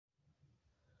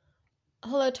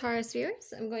Hello, Taurus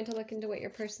viewers. I'm going to look into what your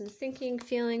person's thinking,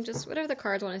 feeling, just whatever the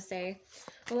cards want to say.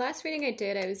 The last reading I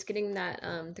did, I was getting that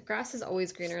the grass is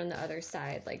always greener on the other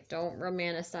side. Like, don't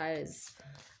romanticize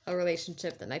a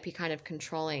relationship that might be kind of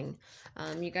controlling.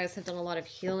 You guys have done a lot of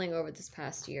healing over this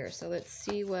past year, so let's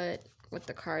see what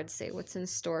the cards say. What's in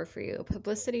store for you?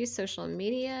 Publicity, social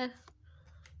media,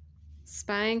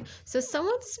 spying. So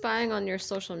someone's spying on your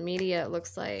social media, it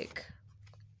looks like.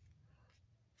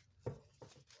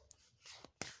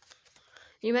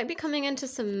 You might be coming into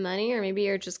some money, or maybe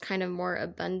you're just kind of more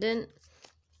abundant.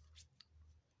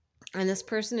 And this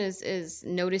person is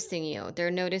noticing you.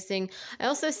 They're noticing. I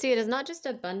also see it as not just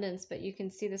abundance, but you can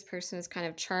see this person is kind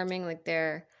of charming. Like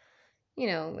they're,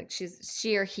 like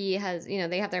she or he has,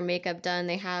 they have their makeup done.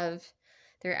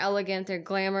 They're elegant, they're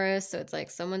glamorous. So it's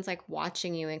like someone's like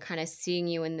watching you and kind of seeing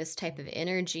you in this type of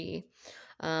energy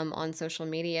on social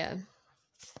media.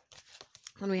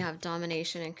 When we have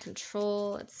domination and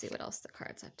control, let's see what else the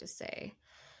cards have to say.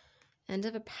 End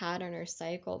of a pattern or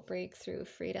cycle, breakthrough,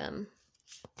 freedom.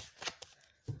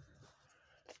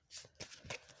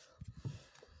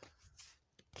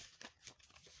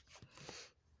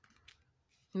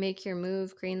 Make your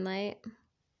move, green light.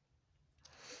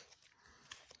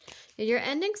 You're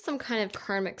ending some kind of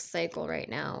karmic cycle right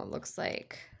now, it looks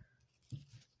like.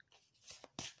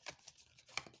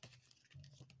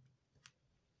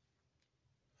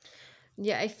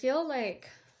 Yeah, I feel like,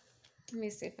 let me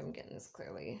see if I'm getting this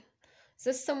clearly. Is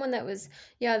this someone that was,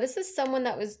 yeah, this is someone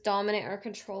that was dominant or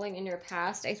controlling in your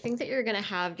past. I think that you're going to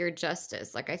have your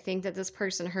justice. Like, I think that this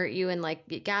person hurt you and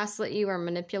like gaslit you or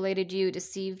manipulated you,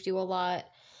 deceived you a lot.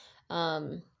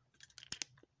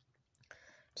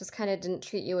 Just kind of didn't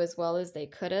treat you as well as they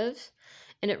could have.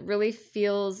 And it really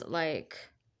feels like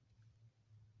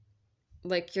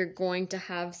you're going to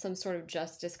have some sort of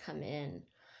justice come in.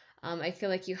 I feel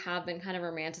like you have been kind of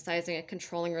romanticizing a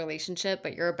controlling relationship,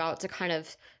 but you're about to kind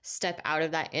of step out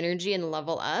of that energy and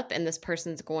level up, and this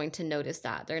person's going to notice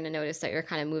that. They're going to notice that you're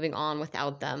kind of moving on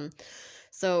without them.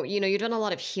 So, you've done a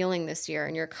lot of healing this year,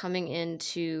 and you're coming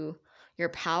into your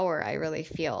power, I really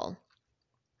feel.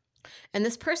 And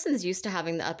this person's used to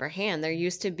having the upper hand. They're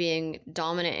used to being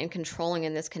dominant and controlling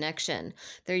in this connection.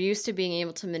 They're used to being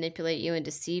able to manipulate you and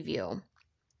deceive you.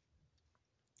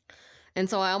 And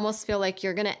so I almost feel like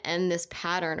you're going to end this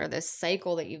pattern or this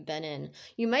cycle that you've been in.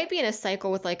 You might be in a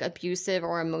cycle with like abusive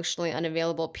or emotionally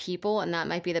unavailable people, and that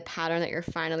might be the pattern that you're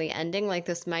finally ending. Like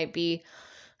this might be,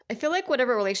 I feel like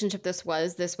whatever relationship this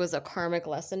was a karmic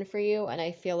lesson for you. And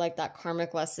I feel like that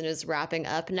karmic lesson is wrapping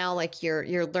up now. Like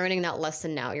you're learning that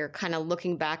lesson now. You're kind of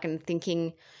looking back and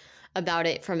thinking about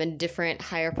it from a different,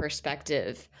 higher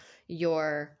perspective.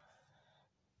 You're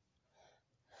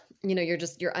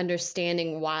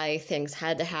understanding why things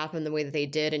had to happen the way that they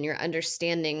did, and you're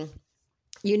understanding,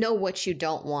 what you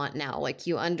don't want now. Like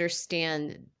you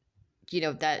understand,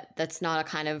 that's not a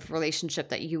kind of relationship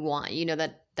that you want.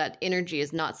 That energy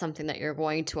is not something that you're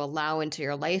going to allow into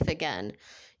your life again.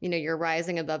 You're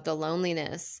rising above the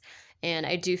loneliness. And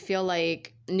I do feel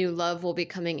like new love will be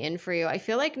coming in for you. I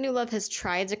feel like new love has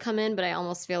tried to come in, but I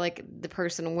almost feel like the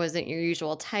person wasn't your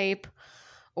usual type.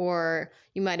 Or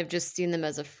you might have just seen them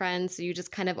as a friend, so you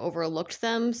just kind of overlooked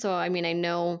them. So, I mean, I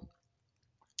know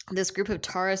this group of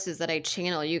Tauruses that I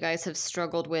channel, you guys have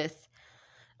struggled with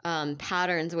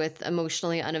patterns with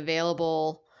emotionally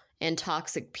unavailable and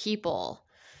toxic people.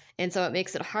 And so it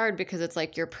makes it hard because it's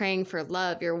like you're praying for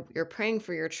love, you're praying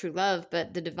for your true love,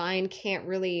 but the divine can't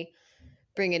really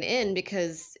bring it in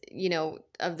because,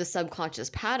 of the subconscious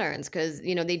patterns, because,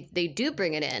 they do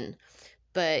bring it in.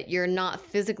 But you're not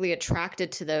physically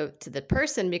attracted to the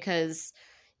person because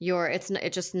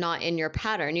it's just not in your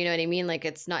pattern. You know what I mean? Like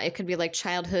it could be like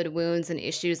childhood wounds and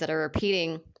issues that are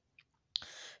repeating.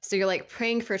 So you're like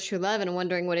praying for true love and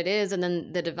wondering what it is. And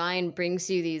then the divine brings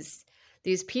you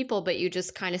these people, but you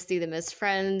just kind of see them as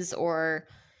friends, or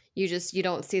you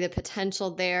don't see the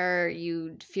potential there.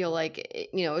 You feel like,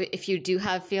 if you do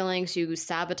have feelings, you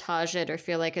sabotage it or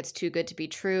feel like it's too good to be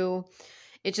true.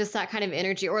 It's just that kind of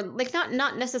energy, or like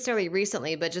not necessarily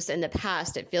recently, but just in the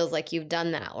past, it feels like you've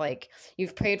done that. Like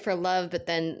you've prayed for love, but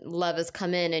then love has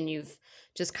come in and you've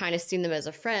just kind of seen them as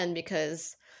a friend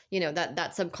because,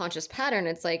 that subconscious pattern,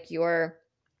 it's like you're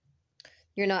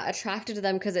not attracted to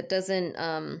them because it doesn't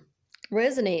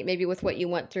resonate maybe with what you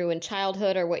went through in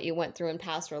childhood or what you went through in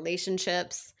past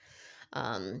relationships.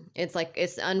 It's like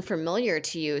it's unfamiliar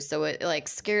to you, so it like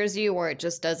scares you, or it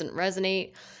just doesn't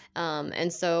resonate.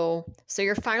 And so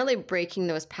you're finally breaking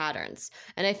those patterns.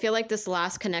 And I feel like this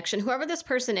last connection, whoever this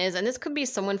person is, and this could be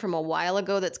someone from a while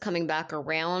ago that's coming back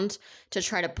around to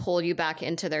try to pull you back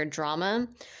into their drama.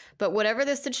 But whatever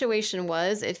this situation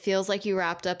was, it feels like you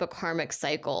wrapped up a karmic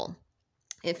cycle.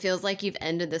 It feels like you've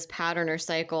ended this pattern or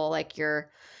cycle. Like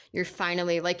you're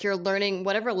finally, like you're learning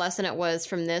whatever lesson it was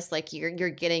from this, like you're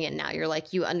getting it now. You're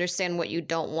like, you understand what you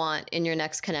don't want in your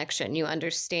next connection. You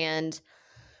understand,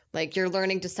 like you're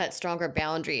learning to set stronger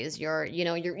boundaries.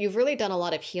 You've really done a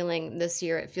lot of healing this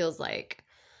year, it feels like,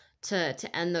 to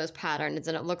end those patterns.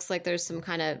 And it looks like there's some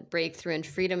kind of breakthrough and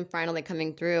freedom finally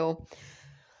coming through.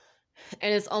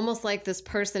 And it's almost like this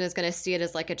person is going to see it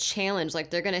as like a challenge. Like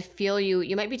they're going to feel you.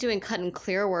 You might be doing cut and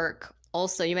clear work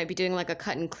also. You might be doing like a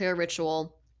cut and clear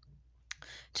ritual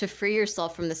to free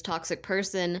yourself from this toxic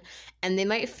person. And they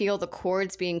might feel the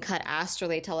cords being cut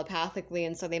astrally, telepathically.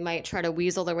 And so they might try to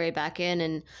weasel their way back in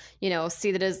and,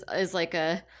 see that as like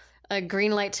a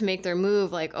green light to make their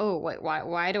move. Like, oh,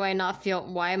 why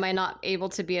am I not able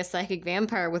to be a psychic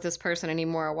vampire with this person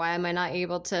anymore? Why am I not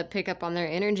able to pick up on their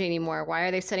energy anymore? Why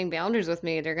are they setting boundaries with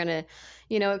me? They're going to,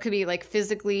 it could be like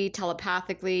physically,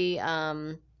 telepathically,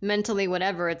 mentally,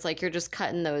 whatever. It's like you're just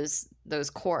cutting those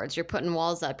cords. You're putting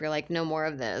walls up. You're like, no more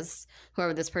of this,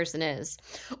 whoever this person is.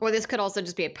 Or this could also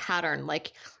just be a pattern.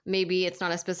 Like maybe it's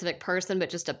not a specific person, but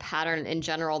just a pattern in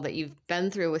general that you've been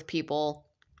through with people.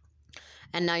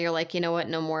 And now you're like, you know what?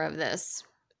 No more of this.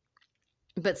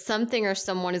 But something or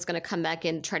someone is going to come back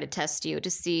in and try to test you to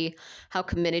see how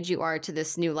committed you are to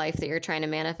this new life that you're trying to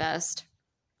manifest.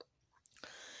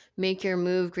 Make your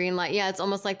move, green light. Yeah, it's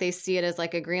almost like they see it as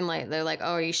like a green light. They're like,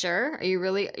 oh, are you sure? Are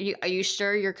you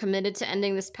sure you're committed to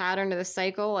ending this pattern or this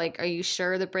cycle? Like, are you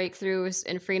sure the breakthrough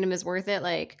and freedom is worth it?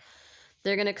 Like,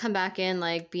 they're going to come back in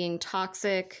like being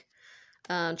toxic,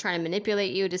 trying to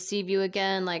manipulate you, deceive you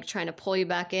again, like trying to pull you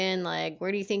back in, like,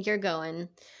 where do you think you're going?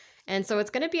 And so it's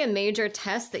going to be a major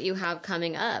test that you have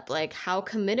coming up. Like, how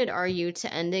committed are you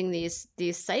to ending these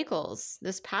cycles,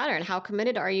 this pattern? How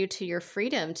committed are you to your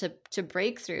freedom, to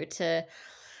breakthrough, to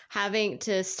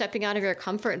stepping out of your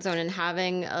comfort zone and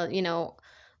having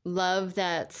love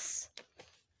that's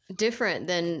different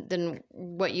than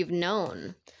what you've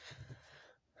known?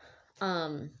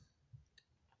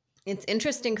 It's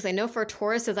interesting because I know for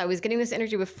Tauruses, I was getting this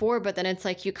energy before, but then it's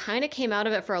like you kind of came out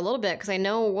of it for a little bit, because I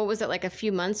know, what was it, like a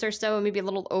few months or so, maybe a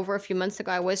little over a few months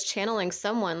ago, I was channeling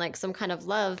someone, like some kind of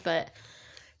love, but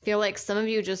I feel like some of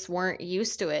you just weren't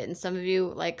used to it, and some of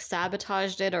you like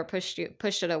sabotaged it or pushed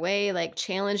it away, like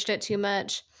challenged it too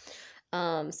much.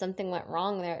 Something went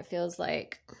wrong there, it feels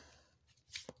like.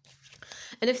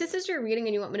 And if this is your reading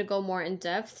and you want me to go more in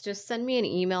depth, just send me an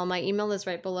email. My email is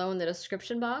right below in the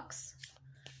description box.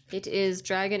 It is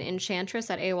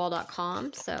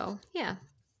dragonenchantress@aol.com. So yeah.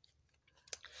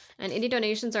 And any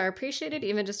donations are appreciated,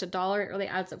 even just $1. It really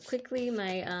adds up quickly.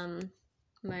 My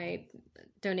my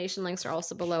donation links are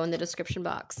also below in the description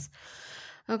box.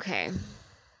 Okay.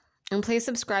 And please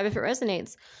subscribe if it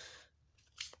resonates.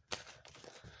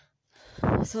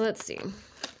 So let's see.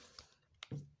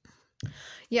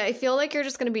 Yeah, I feel like you're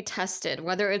just going to be tested,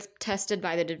 whether it's tested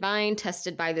by the divine,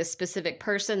 tested by this specific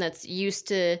person that's used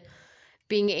to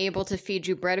being able to feed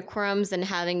you breadcrumbs and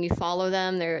having you follow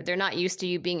them. They're not used to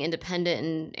you being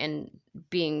independent and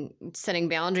setting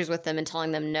boundaries with them and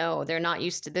telling them no. They're not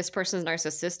used to, this person's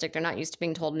narcissistic. They're not used to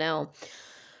being told no.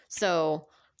 So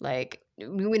like,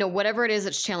 whatever it is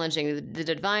that's challenging, the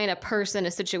divine, a person,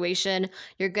 a situation,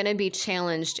 you're going to be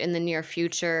challenged in the near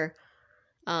future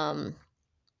to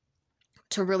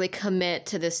really commit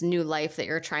to this new life that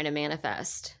you're trying to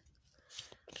manifest.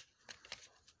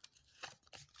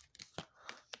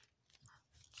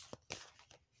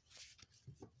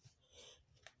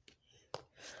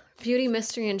 Beauty,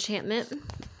 mystery, enchantment.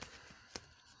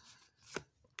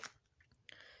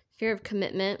 Fear of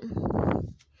commitment.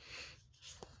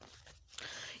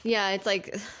 Yeah, it's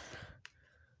like,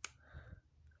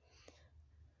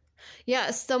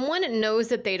 yeah, someone knows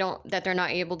that they're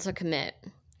not able to commit,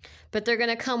 but they're going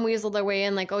to come weasel their way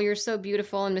in like, oh, you're so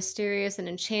beautiful and mysterious and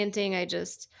enchanting.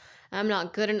 I'm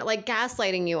not good enough, like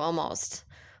gaslighting you almost.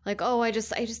 Like, oh, I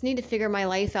just need to figure my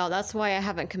life out. That's why I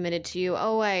haven't committed to you.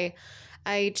 Oh, I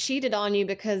cheated on you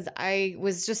because I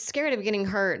was just scared of getting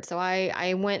hurt. So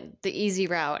I went the easy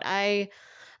route.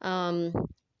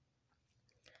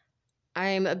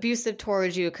 I'm abusive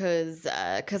towards you because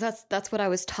that's what I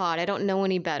was taught. I don't know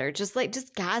any better. Just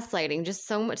gaslighting, just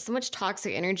so much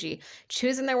toxic energy.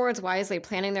 Choosing their words wisely,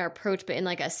 planning their approach, but in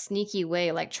like a sneaky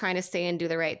way, like trying to say and do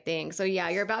the right thing. So yeah,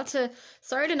 you're about to.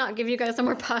 Sorry to not give you guys a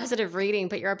more positive reading,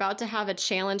 but you're about to have a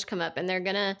challenge come up, and you're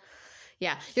gonna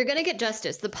get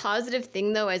justice. The positive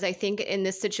thing though is I think in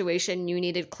this situation you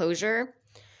needed closure,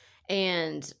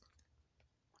 and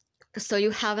so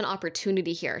you have an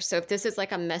opportunity here. So if this is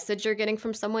like a message you're getting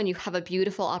from someone, you have a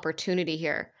beautiful opportunity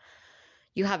here.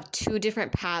 You have two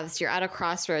different paths. You're at a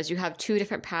crossroads. You have two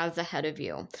different paths ahead of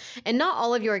you. And not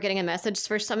all of you are getting a message.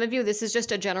 For some of you, this is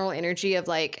just a general energy of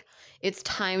like, it's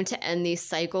time to end these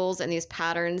cycles and these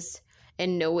patterns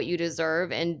and know what you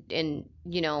deserve, and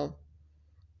you know,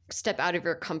 step out of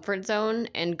your comfort zone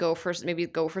and go for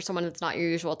someone that's not your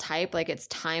usual type. Like, it's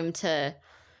time to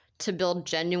build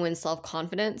genuine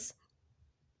self-confidence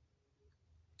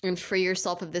and free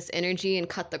yourself of this energy and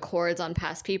cut the cords on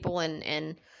past people,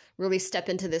 and really step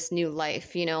into this new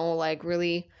life, you know, like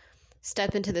really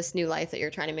step into this new life that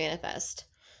you're trying to manifest.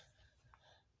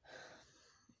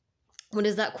 What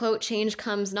is that quote? Change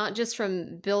comes not just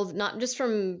from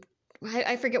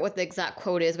I forget what the exact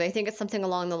quote is, but I think it's something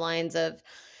along the lines of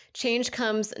change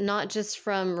comes not just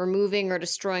from removing or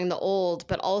destroying the old,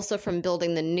 but also from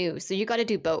building the new. So you got to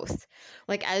do both.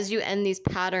 Like, as you end these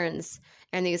patterns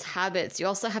and these habits, you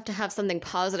also have to have something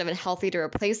positive and healthy to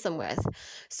replace them with.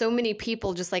 So many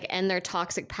people just like end their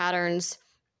toxic patterns,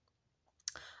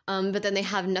 but then they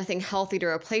have nothing healthy to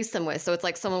replace them with. So it's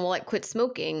like someone will like quit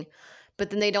smoking, but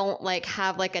then they don't like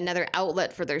have like another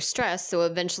outlet for their stress. So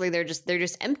eventually they're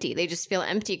just empty. They just feel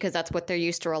empty because that's what they're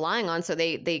used to relying on. So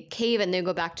they cave and they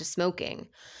go back to smoking.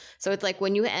 So it's like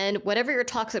when you end whatever your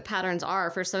toxic patterns are,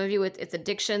 for some of you it's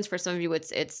addictions, for some of you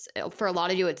it's for a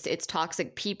lot of you it's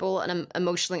toxic people and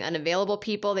emotionally unavailable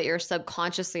people that you're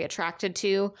subconsciously attracted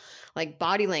to. Like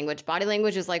body language. Body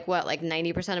language is like what, like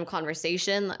 90% of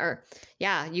conversation, or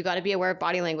yeah, you got to be aware of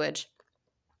body language.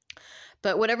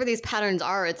 But whatever these patterns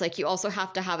are, it's like you also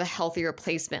have to have a healthy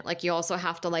replacement. Like you also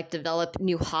have to like develop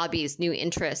new hobbies, new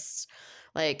interests,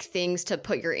 like things to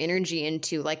put your energy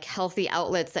into, like healthy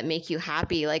outlets that make you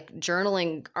happy, like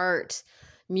journaling, art,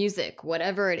 music,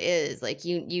 whatever it is. Like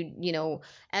you know,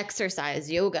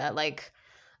 exercise, yoga, like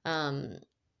you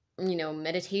know,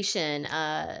 meditation,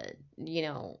 you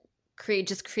know,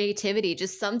 creativity,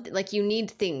 just something. Like you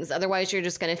need things, otherwise you're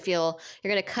just going to feel,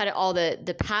 you're going to cut all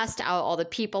the past out, all the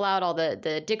people out, all the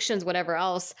addictions, whatever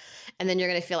else, and then you're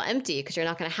going to feel empty because you're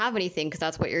not going to have anything because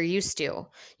that's what you're used to,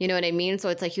 you know what I mean? So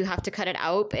it's like you have to cut it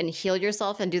out and heal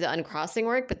yourself and do the uncrossing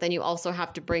work, but then you also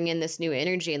have to bring in this new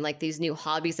energy and like these new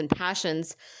hobbies and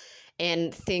passions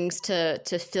and things to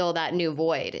fill that new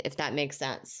void, if that makes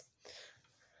sense.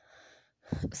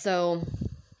 So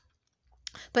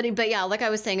But yeah, like I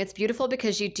was saying, it's beautiful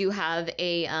because you do have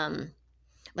a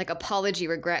like apology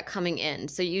regret coming in.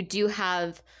 So you do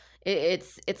have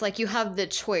it's like you have the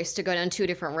choice to go down two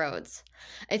different roads.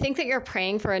 I think that you're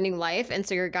praying for a new life, and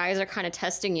so your guys are kind of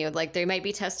testing you. Like they might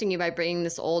be testing you by bringing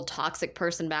this old toxic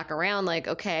person back around. Like,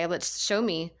 okay, let's show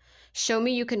me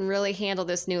you can really handle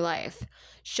this new life.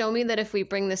 Show me that if we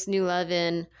bring this new love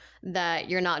in, that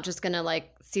you're not just going to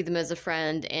like see them as a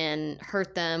friend and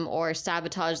hurt them or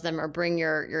sabotage them or bring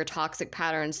your toxic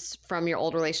patterns from your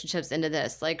old relationships into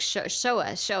this. Like show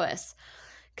us.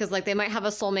 Because like they might have a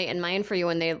soulmate in mind for you,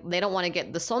 and they don't want to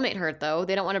get the soulmate hurt though.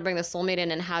 They don't want to bring the soulmate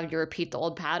in and have you repeat the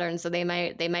old patterns. So they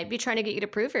might be trying to get you to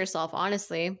prove yourself,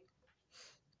 honestly.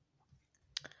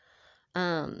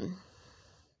 Because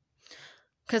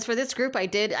for this group,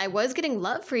 I was getting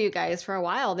love for you guys for a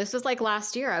while. This was like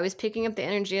last year. I was picking up the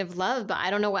energy of love, but I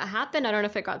don't know what happened. I don't know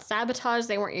if it got sabotaged.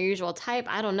 They weren't your usual type.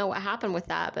 I don't know what happened with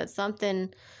that, but something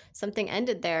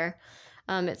ended there.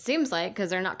 It seems like, because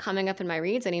they're not coming up in my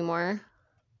reads anymore.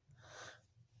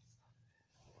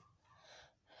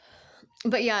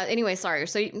 But yeah, anyway, sorry.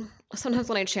 So sometimes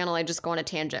when I channel, I just go on a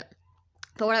tangent.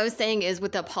 But what I was saying is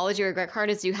with the apology regret card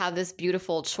is you have this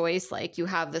beautiful choice. Like you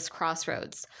have this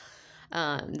crossroads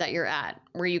that you're at,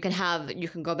 where you can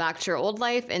go back to your old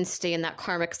life and stay in that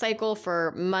karmic cycle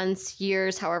for months,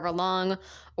 years, however long,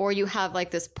 or you have like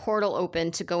this portal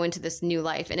open to go into this new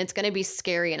life. And it's going to be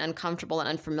scary and uncomfortable and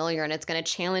unfamiliar, and it's going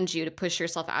to challenge you to push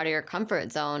yourself out of your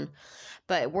comfort zone,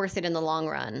 but worth it in the long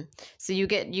run. So you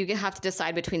have to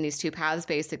decide between these two paths,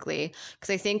 basically. Because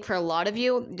I think for a lot of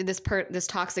you, this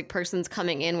toxic person's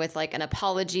coming in with like an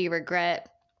apology, regret,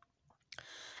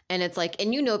 and it's like,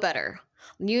 and you know better.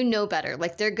 You know better.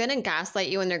 Like they're going to gaslight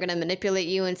you and they're going to manipulate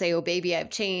you and say, oh baby,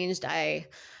 I've changed. I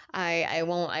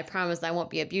promise I won't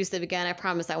be abusive again. I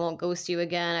promise I won't ghost you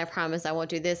again. I promise I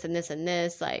won't do this and this and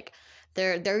this. Like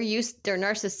They're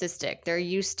narcissistic. They're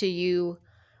used to you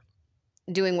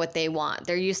doing what they want.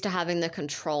 They're used to having the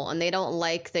control, and they don't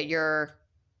like that you're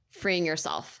freeing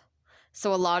yourself.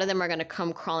 So a lot of them are going to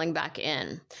come crawling back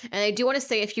in. And I do want to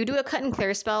say, if you do a cut and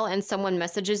clear spell and someone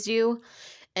messages you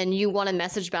and you want to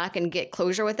message back and get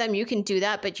closure with them, you can do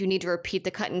that, but you need to repeat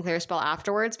the cut and clear spell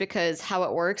afterwards, because how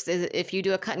it works is if you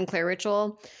do a cut and clear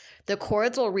ritual, the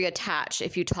cords will reattach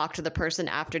if you talk to the person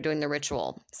after doing the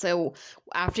ritual. So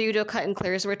after you do a cut and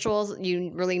clears rituals,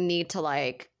 you really need to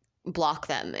like block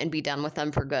them and be done with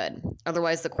them for good.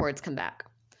 Otherwise the cords come back.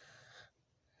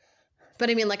 But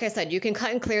I mean, like I said, you can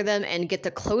cut and clear them and get the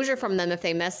closure from them if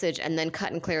they message, and then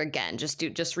cut and clear again.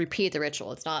 Just repeat the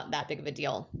ritual. It's not that big of a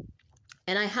deal.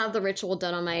 And I have the ritual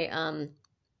done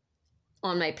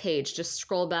on my page. Just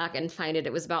scroll back and find it.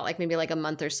 It was about maybe a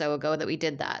month or so ago that we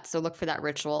did that. So look for that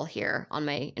ritual here in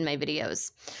my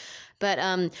videos. But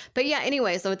yeah,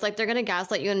 anyway, so it's like they're gonna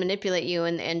gaslight you and manipulate you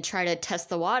and try to test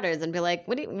the waters and be like,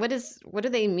 what do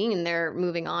they mean they're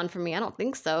moving on from me? I don't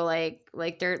think so.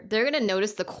 Like they're gonna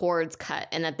notice the cords cut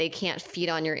and that they can't feed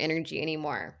on your energy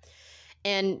anymore.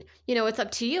 And it's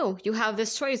up to you. You have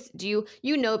this choice. You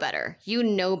know better. You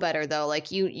know better though.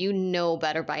 Like you know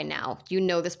better by now. You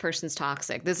know this person's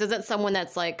toxic. This isn't someone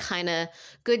that's like kind of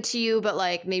good to you, but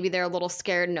like maybe they're a little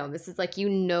scared. No, this is like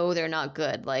they're not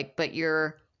good. Like, but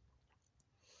you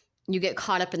get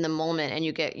caught up in the moment and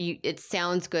it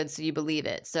sounds good, so you believe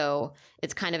it. So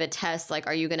it's kind of a test. Like,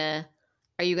 are you gonna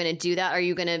do that? Are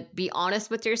you gonna be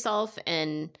honest with yourself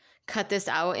and cut this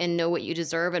out and know what you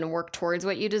deserve and work towards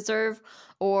what you deserve?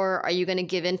 Or are you gonna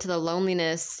give in to the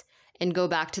loneliness and go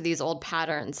back to these old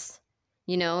patterns?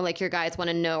 Like your guides want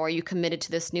to know, are you committed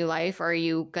to this new life, or are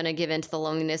you gonna give in to the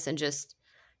loneliness and just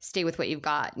stay with what you've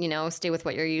got, stay with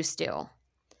what you're used to?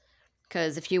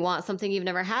 Because if you want something you've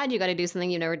never had, you got to do something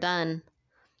you've never done.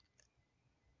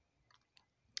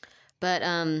 But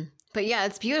yeah,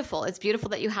 it's beautiful. It's beautiful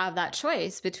that you have that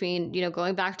choice between,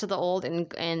 going back to the old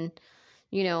and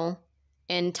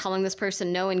telling this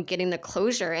person no and getting the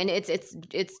closure. And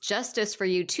it's justice for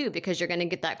you too, because you're going to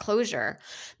get that closure.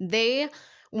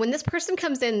 When this person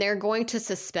comes in, they're going to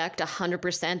suspect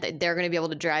 100% that they're going to be able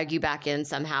to drag you back in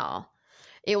somehow.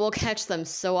 It will catch them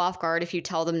so off guard if you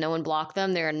tell them no and block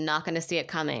them. They're not going to see it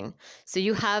coming. So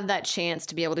you have that chance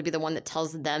to be able to be the one that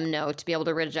tells them no, to be able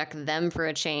to reject them for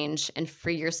a change and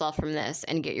free yourself from this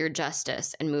and get your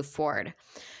justice and move forward.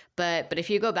 But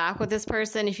if you go back with this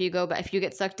person, if you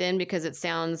get sucked in because it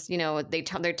sounds,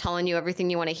 they're telling you everything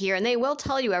you want to hear, and they will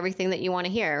tell you everything that you want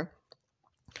to hear.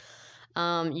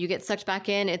 You get sucked back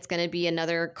in, it's going to be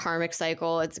another karmic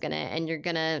cycle. And you're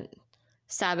going to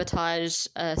sabotage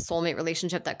a soulmate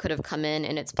relationship that could have come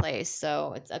in its place.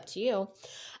 So it's up to you.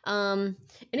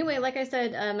 Anyway, like I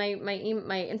said,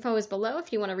 my info is below.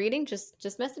 If you want a reading,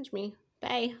 just message me.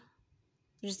 Bye.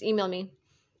 Just email me.